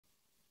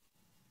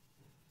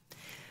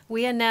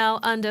We are now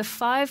under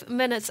 5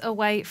 minutes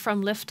away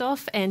from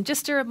liftoff, and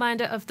just a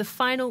reminder of the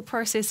final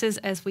processes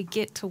as we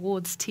get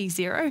towards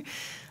T0.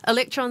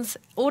 Electron's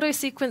auto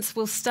sequence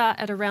will start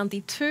at around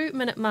the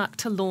 2-minute mark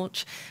to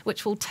launch,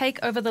 which will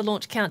take over the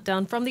launch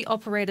countdown from the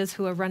operators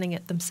who are running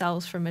it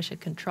themselves from mission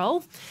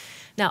control.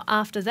 Now,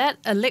 after that,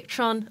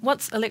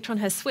 once Electron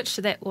has switched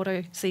to that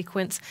auto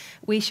sequence,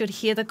 we should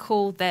hear the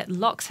call that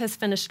LOX has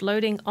finished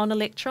loading on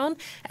Electron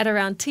at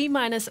around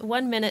T-minus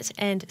 1 minute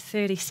and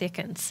 30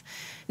 seconds.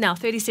 Now,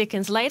 30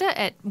 seconds later,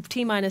 at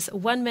T-minus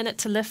 1 minute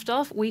to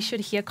liftoff, we should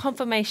hear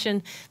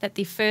confirmation that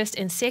the first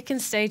and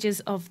second stages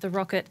of the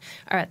rocket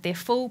are at their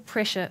full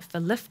pressure for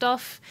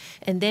liftoff.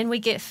 And then we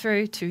get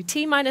through to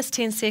T-minus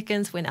 10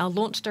 seconds when our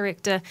launch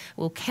director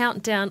will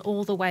count down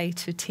all the way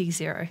to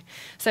T0.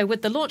 So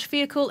with the launch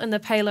vehicle and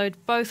the payload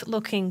both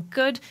looking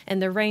good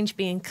and the range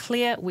being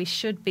clear, we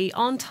should be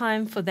on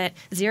time for that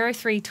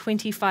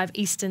 03:25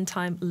 Eastern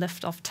Time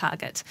liftoff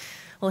target.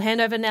 We'll hand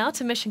over now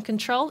to Mission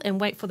Control and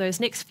wait for those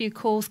next few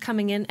calls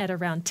coming in at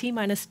around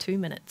T-minus 2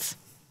 minutes.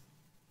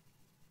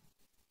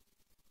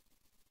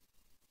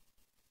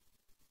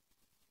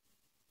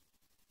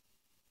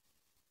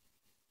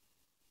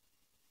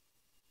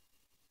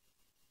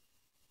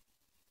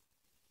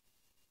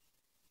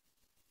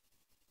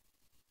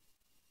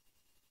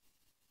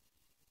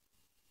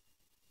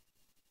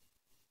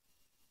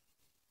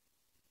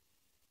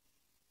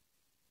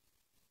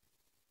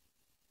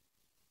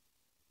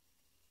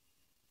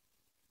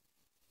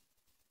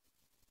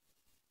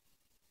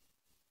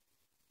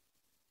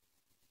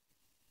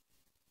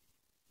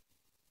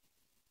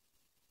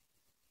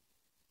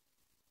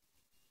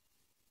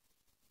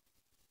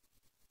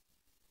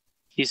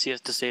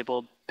 ECS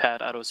disabled,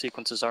 pad auto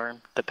sequence is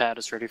armed. The pad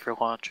is ready for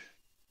launch.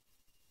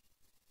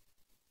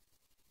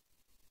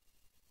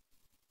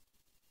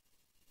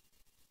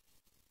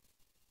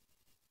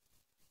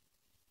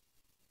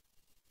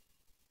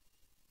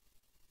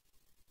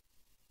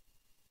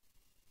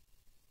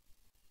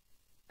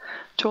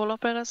 To all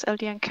operators,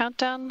 LDN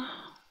countdown.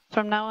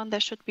 From now on, there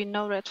should be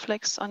no red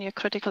flags on your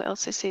critical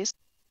LCCs.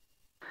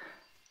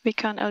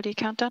 VCON LD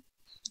countdown.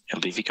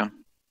 LD VCON.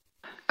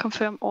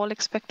 Confirm all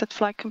expected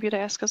flight computer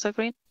ASCOs are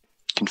green.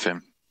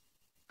 Confirm.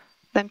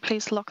 Then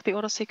please lock the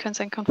auto sequence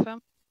and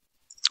confirm.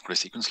 Auto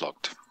sequence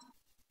locked.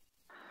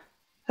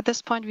 At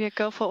this point, we are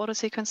go for auto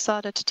sequence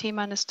start at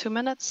T-minus 2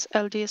 minutes.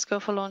 LD is go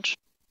for launch.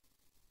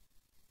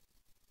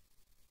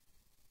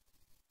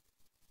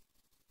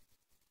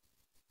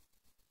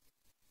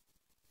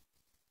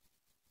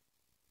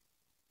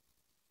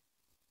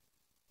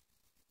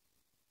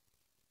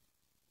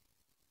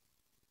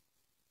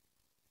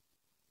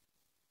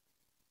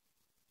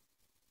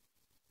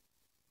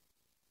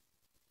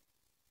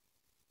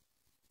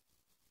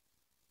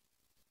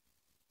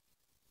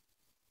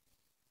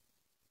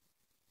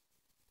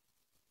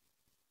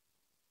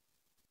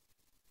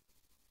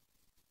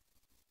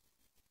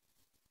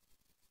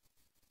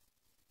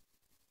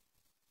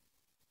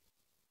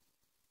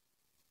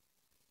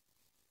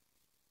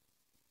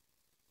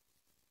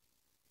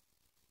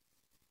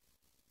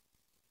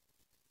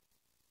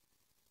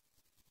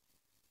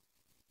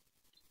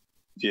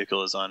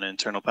 Vehicle is on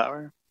internal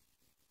power.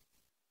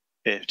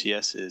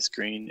 AFTS is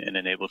green and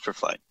enabled for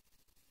flight.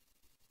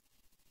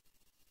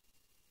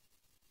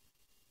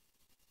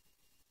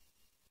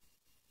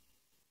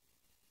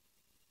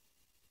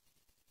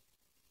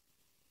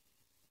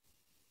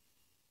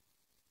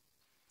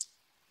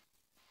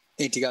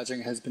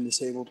 Anti-gauging has been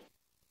disabled.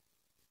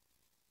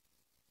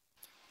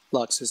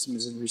 Lock system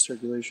is in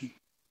recirculation.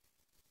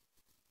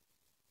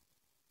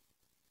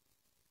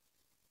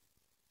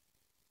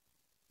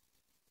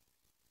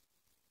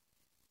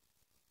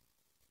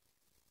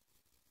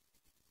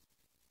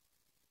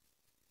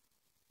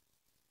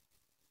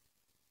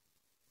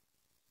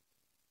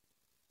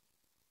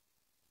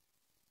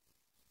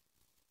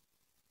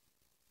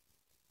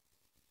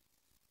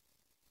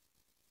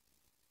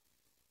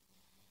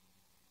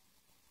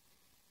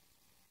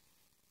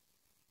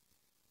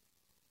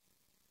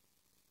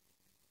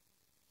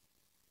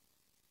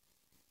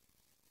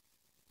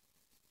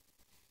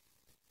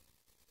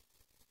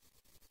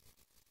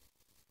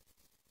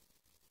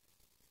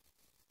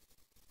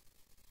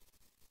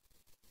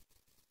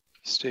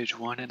 Stage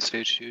 1 and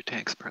Stage 2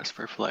 tanks press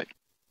for flight.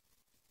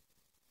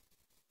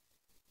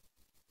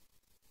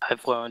 High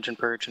flow engine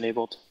purge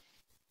enabled.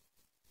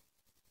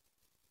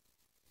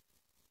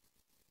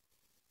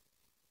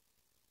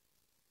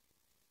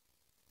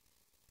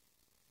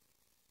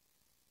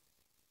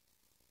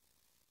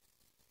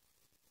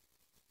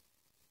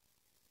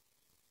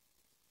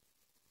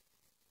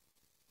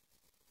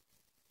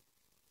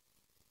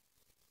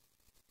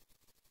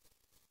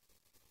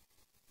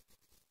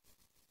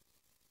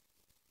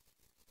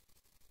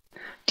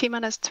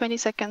 T-minus 20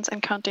 seconds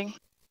and counting.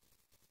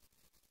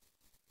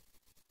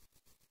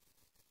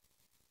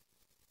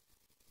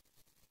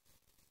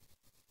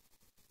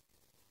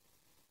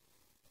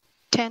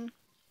 10,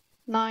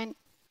 9,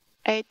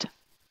 8,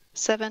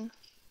 7,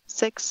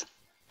 6,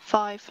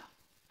 5,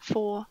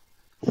 4,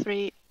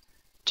 3,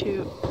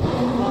 2,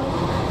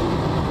 1.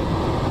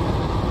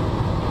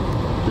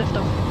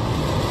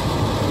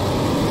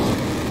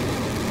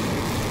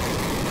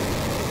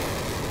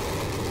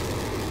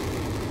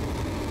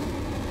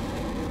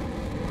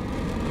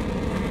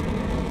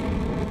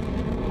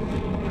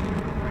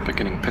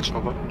 Beginning pitch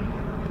over.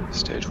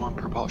 Stage 1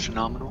 propulsion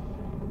nominal.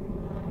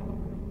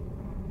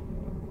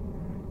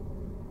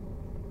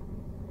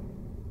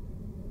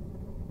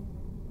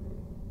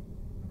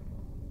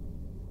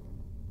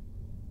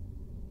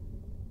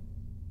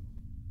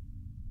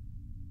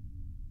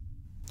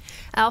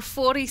 Our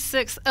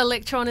 46th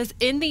Electron is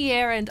in the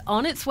air and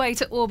on its way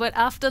to orbit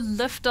after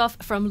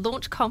liftoff from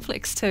Launch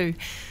Complex 2.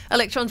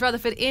 Electron's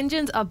Rutherford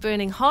engines are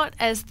burning hot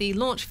as the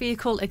launch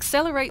vehicle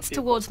accelerates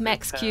towards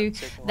max Q,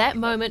 that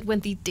moment when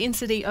the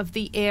density of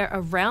the air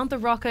around the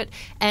rocket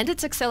and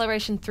its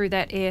acceleration through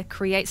that air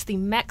creates the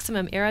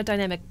maximum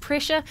aerodynamic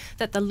pressure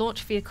that the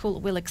launch vehicle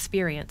will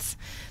experience.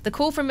 The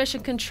call from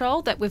Mission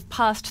Control that we've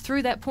passed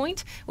through that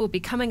point will be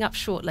coming up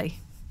shortly.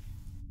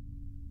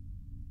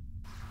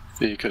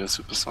 Vehicle is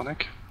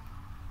supersonic.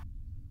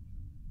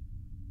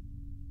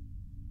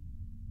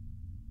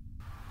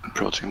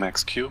 Approaching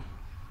max Q.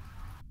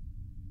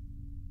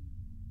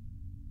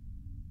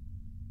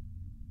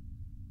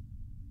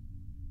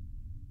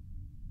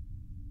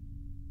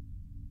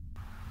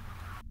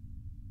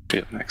 Be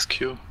at max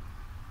Q.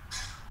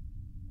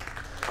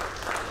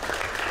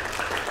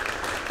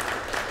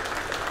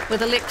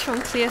 With Electron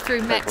clear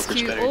through max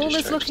Q, all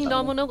is looking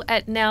nominal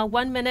at now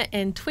 1 minute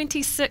and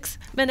 26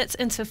 minutes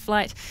into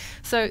flight.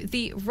 So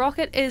the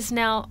rocket is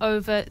now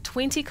over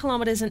 20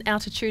 kilometers in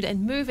altitude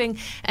and moving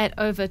at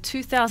over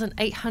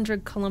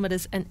 2,800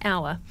 kilometers an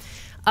hour.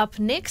 Up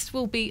next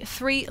will be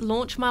 3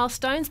 launch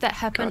milestones that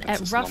happen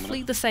at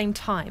roughly the same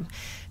time.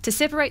 To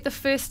separate the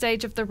first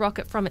stage of the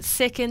rocket from its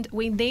second,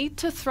 we need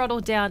to throttle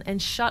down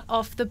and shut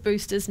off the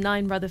booster's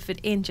 9 Rutherford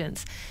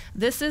engines.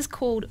 This is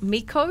called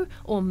MECO,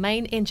 or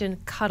main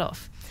engine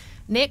cutoff.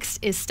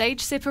 Next is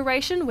stage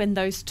separation, when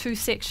those 2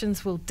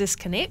 sections will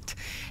disconnect,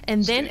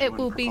 and then it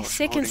will be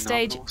second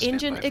stage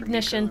engine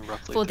ignition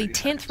for the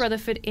 10th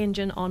Rutherford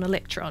engine on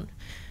Electron.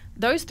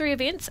 Those 3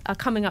 events are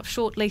coming up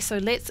shortly, so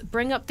let's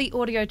bring up the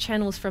audio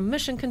channels from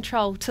Mission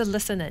Control to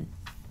listen in.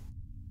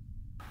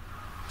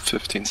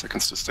 15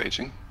 seconds to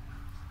staging.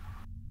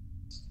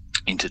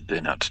 Entered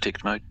burnout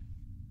detect mode.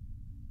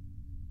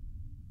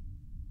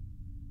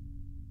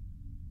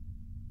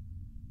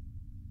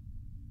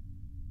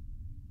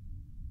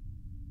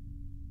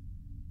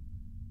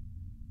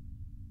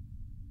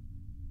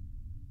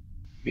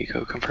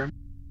 MECO confirmed.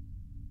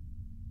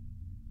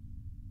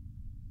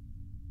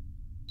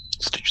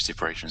 Stage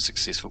separation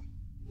successful.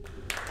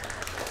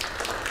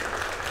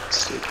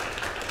 Stage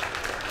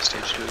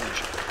 2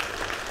 ignition.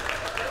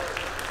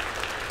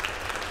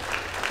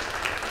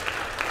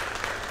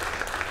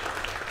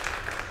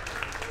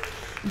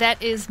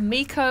 That is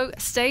MECO,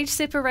 stage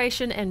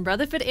separation and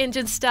Rutherford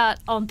engine start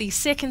on the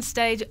second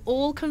stage,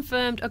 all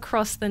confirmed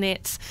across the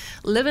nets.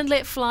 Live and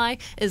Let Fly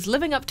is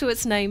living up to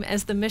its name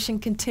as the mission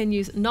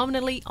continues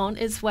nominally on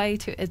its way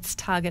to its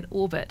target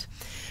orbit.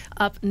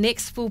 Up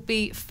next will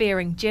be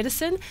fairing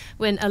jettison,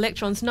 when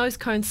Electron's nose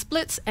cone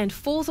splits and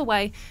falls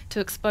away to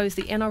expose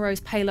the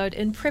NRO's payload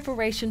in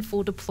preparation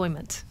for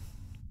deployment.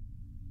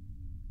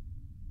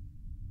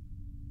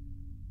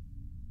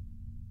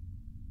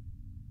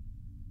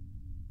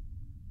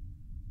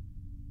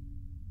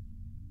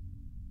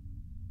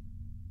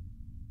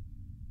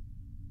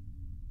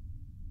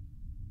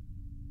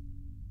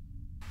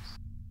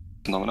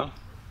 Phenomena.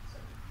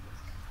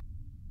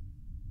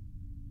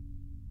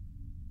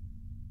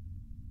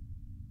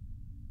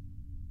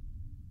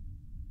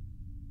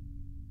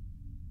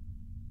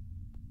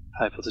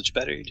 High voltage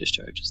battery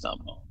discharge is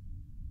nominal.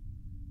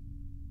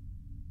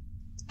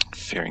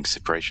 Fairing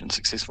separation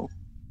successful.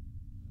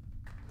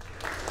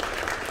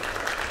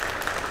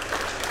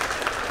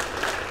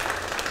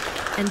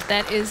 And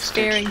that is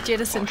fairing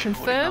jettison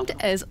confirmed,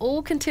 as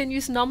all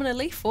continues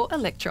nominally for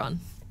Electron.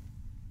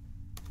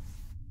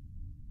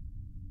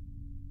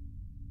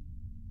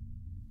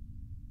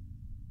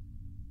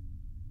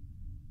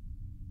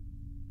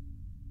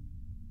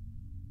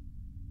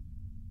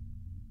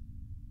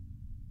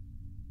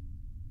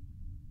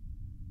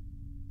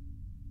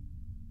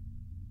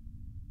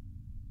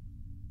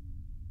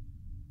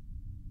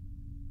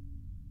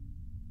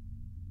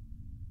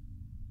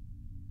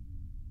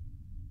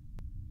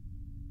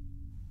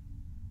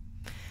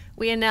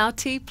 We are now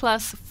T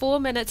plus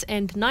 4 minutes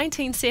and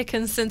 19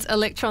 seconds since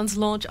Electron's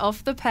launch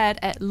off the pad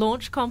at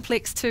Launch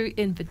Complex 2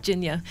 in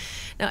Virginia.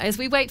 Now, as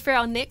we wait for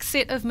our next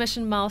set of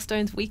mission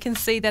milestones, we can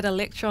see that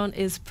Electron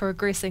is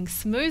progressing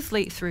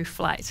smoothly through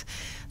flight.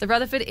 The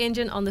Rutherford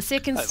engine on the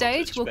second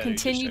stage will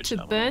continue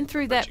to burn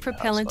through that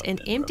propellant and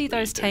empty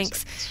those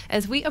tanks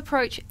as we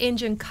approach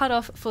engine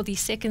cutoff for the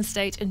second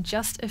stage in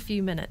just a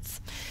few minutes.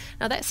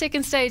 Now, that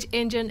second stage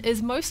engine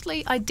is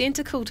mostly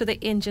identical to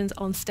the engines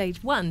on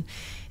stage 1.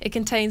 It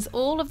contains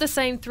all of the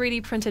same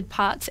 3D printed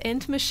parts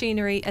and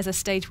machinery as a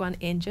stage 1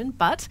 engine,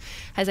 but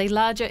has a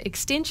larger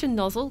extension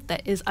nozzle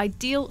that is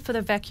ideal for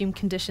the vacuum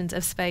conditions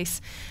of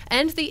space,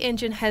 and the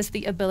engine has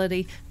the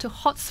ability to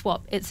hot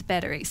swap its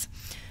batteries.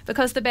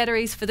 Because the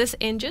batteries for this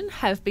engine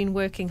have been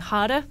working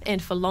harder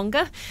and for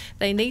longer,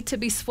 they need to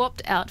be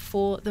swapped out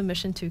for the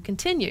mission to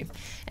continue.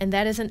 And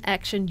that is an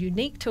action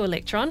unique to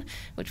Electron,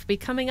 which will be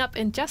coming up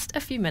in just a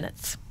few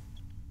minutes.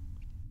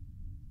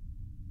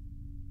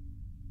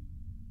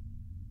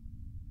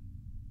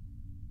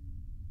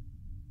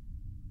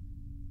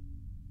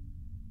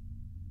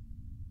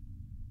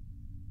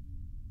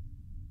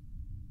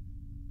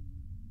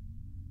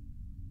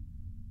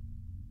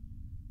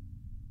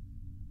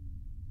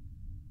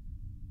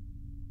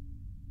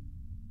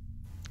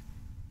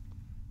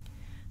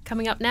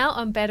 Coming up now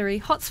on battery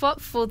hot swap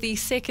for the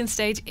second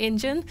stage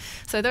engine.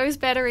 So those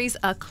batteries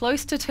are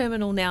close to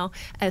terminal now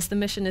as the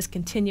mission is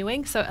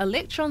continuing. So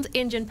Electron's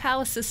engine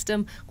power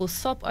system will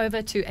swap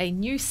over to a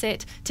new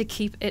set to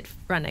keep it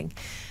running.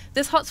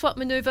 This hot swap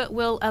maneuver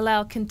will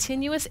allow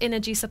continuous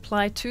energy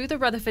supply to the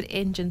Rutherford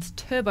engine's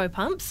turbo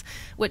pumps,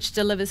 which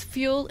delivers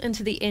fuel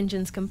into the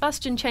engine's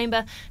combustion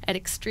chamber at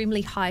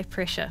extremely high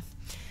pressure.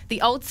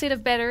 The old set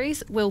of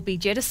batteries will be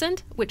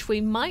jettisoned, which we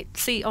might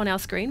see on our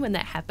screen when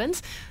that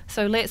happens.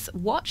 So let's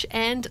watch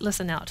and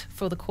listen out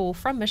for the call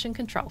from Mission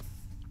Control.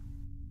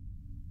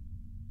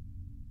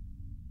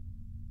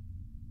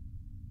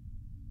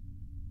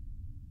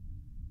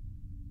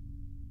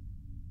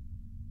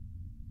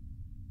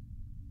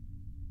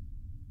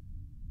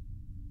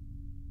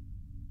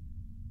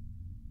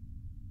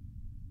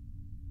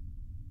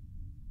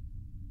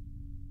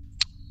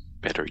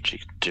 Battery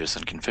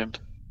jettison confirmed.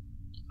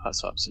 Hot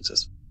swap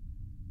successful.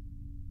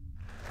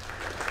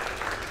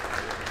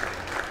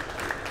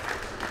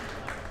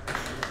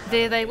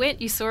 There they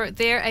went, you saw it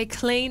there, a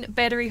clean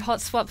battery hot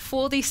swap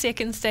for the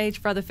second stage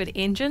Rutherford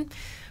engine.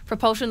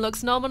 Propulsion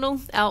looks nominal,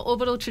 our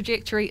orbital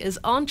trajectory is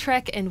on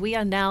track, and we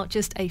are now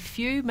just a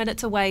few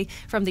minutes away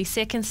from the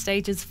second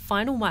stage's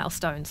final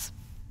milestones.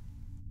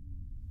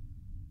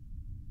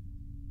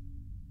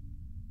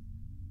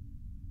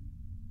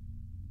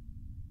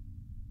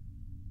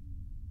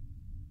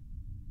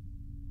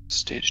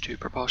 Stage 2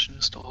 propulsion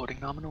is still holding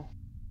nominal.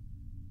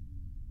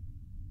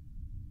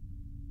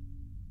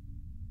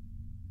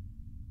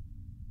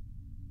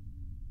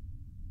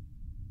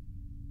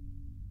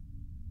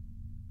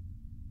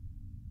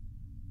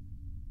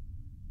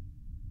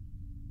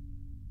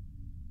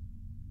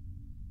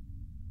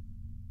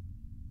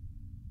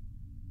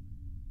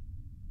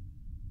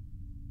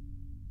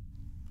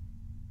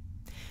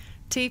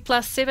 T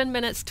plus 7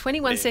 minutes,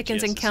 21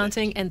 seconds and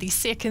counting, and the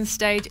second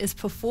stage is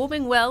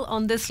performing well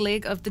on this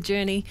leg of the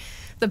journey.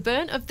 The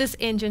burn of this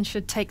engine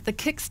should take the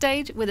kick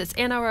stage with its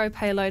NRO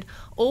payload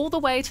all the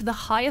way to the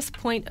highest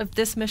point of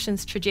this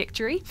mission's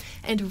trajectory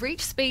and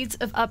reach speeds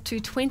of up to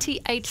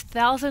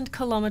 28,000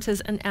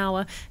 kilometers an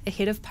hour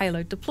ahead of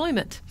payload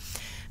deployment.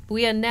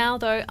 We are now,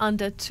 though,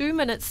 under 2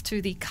 minutes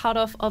to the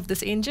cutoff of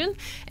this engine,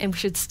 and we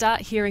should start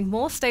hearing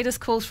more status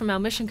calls from our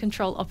mission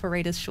control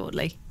operators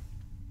shortly.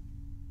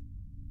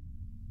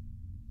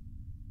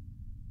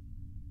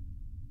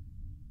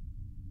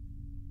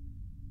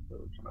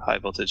 High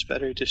voltage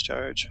battery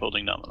discharge,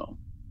 holding nominal.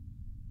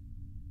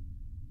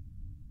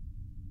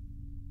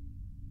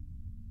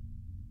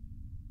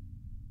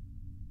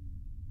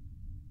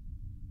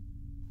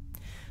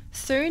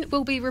 Soon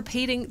we'll be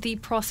repeating the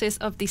process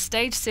of the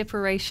stage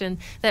separation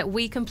that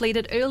we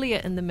completed earlier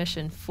in the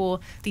mission for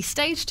the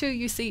stage 2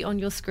 you see on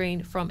your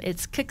screen from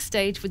its kick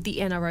stage with the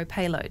NRO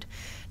payload.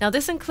 Now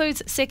this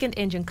includes second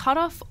engine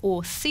cutoff,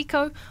 or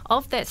SECO,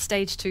 of that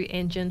stage 2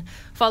 engine,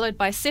 followed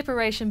by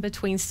separation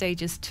between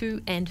stages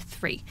 2 and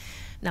 3.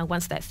 Now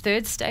once that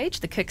third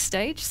stage, the kick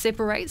stage,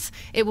 separates,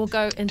 it will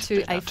go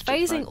into a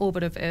phasing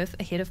orbit of Earth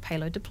ahead of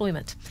payload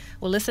deployment.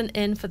 We'll listen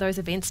in for those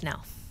events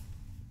now.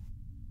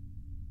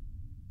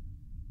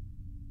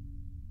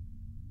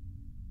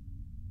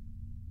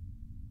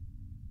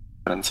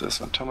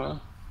 Lenses on terminal.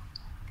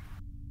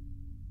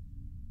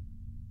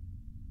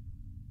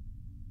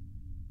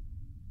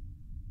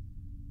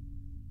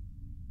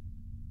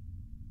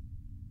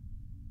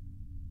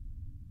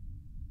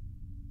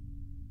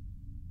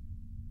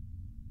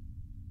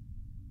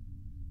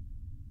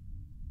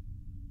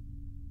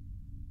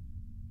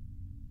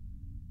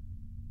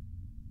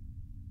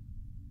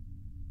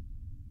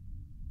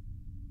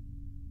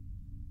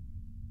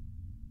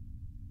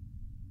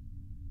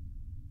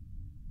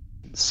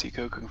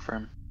 SECO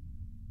confirm.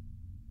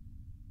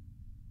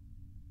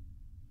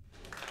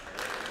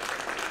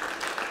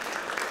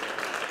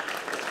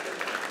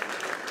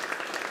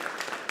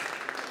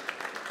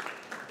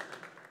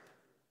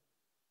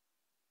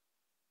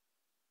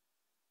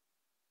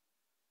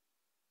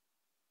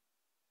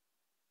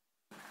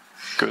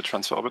 Good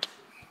transfer orbit.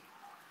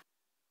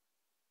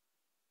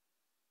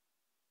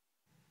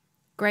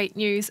 Great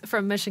news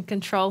from Mission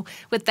Control.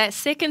 With that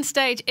second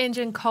stage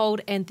engine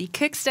cold and the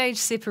kick stage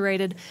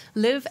separated,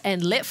 Live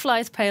and Let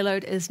Fly's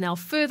payload is now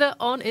further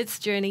on its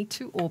journey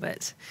to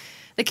orbit.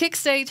 The kick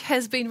stage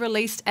has been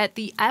released at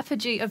the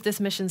apogee of this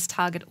mission's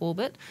target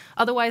orbit,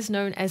 otherwise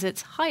known as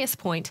its highest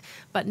point,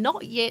 but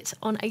not yet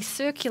on a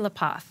circular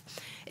path.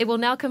 It will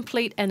now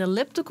complete an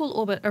elliptical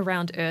orbit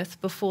around Earth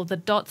before the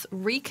dots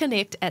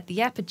reconnect at the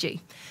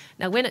apogee.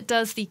 Now, when it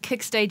does, the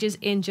kick stage's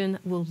engine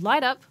will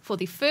light up for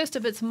the first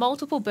of its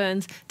multiple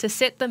burns to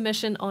set the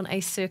mission on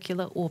a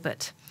circular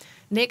orbit.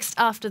 Next,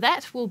 after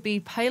that, will be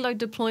payload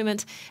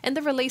deployment and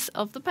the release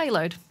of the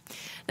payload.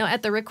 Now,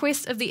 at the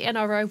request of the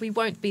NRO, we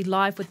won't be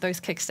live with those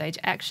kickstage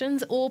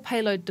actions or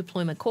payload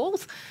deployment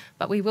calls,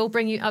 but we will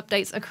bring you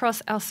updates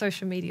across our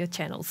social media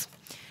channels.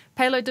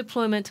 Payload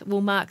deployment will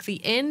mark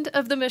the end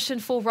of the mission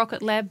for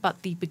Rocket Lab,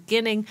 but the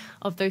beginning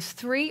of those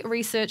 3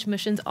 research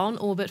missions on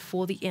orbit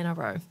for the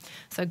NRO.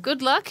 So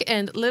good luck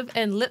and live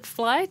and let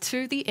fly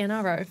to the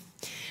NRO.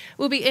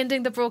 We'll be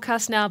ending the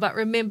broadcast now, but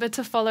remember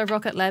to follow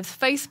Rocket Lab's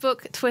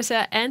Facebook,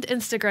 Twitter and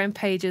Instagram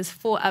pages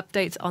for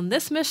updates on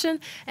this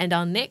mission and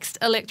our next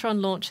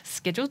Electron launch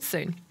scheduled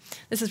soon.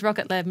 This is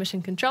Rocket Lab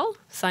Mission Control,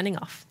 signing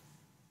off.